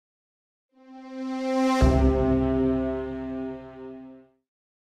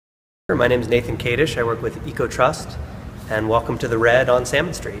My name is Nathan Kadish. I work with Ecotrust, and welcome to the Red on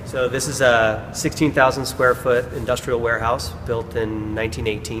Salmon Street. So this is a 16,000 square foot industrial warehouse built in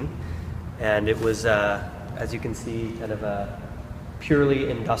 1918, and it was, as you can see, kind of a purely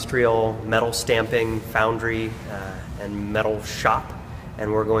industrial metal stamping foundry and metal shop,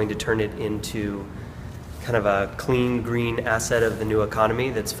 and we're going to turn it into kind of a clean, green asset of the new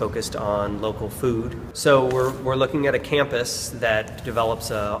economy that's focused on local food. So we're looking at a campus that develops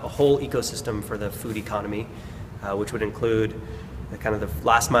a whole ecosystem for the food economy, which would include the kind of the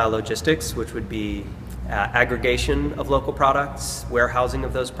last mile logistics, which would be aggregation of local products, warehousing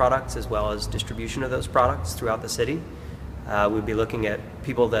of those products, as well as distribution of those products throughout the city. We'd be looking at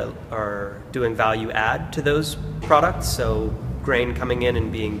people that are doing value add to those products, so grain coming in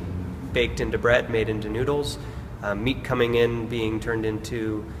and being baked into bread, made into noodles, meat coming in being turned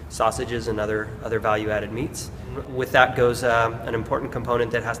into sausages and other value-added meats. With that goes an important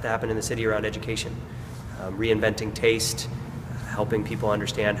component that has to happen in the city around education, reinventing taste, helping people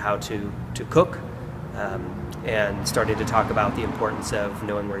understand how to cook, and starting to talk about the importance of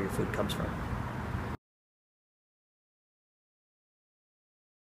knowing where your food comes from.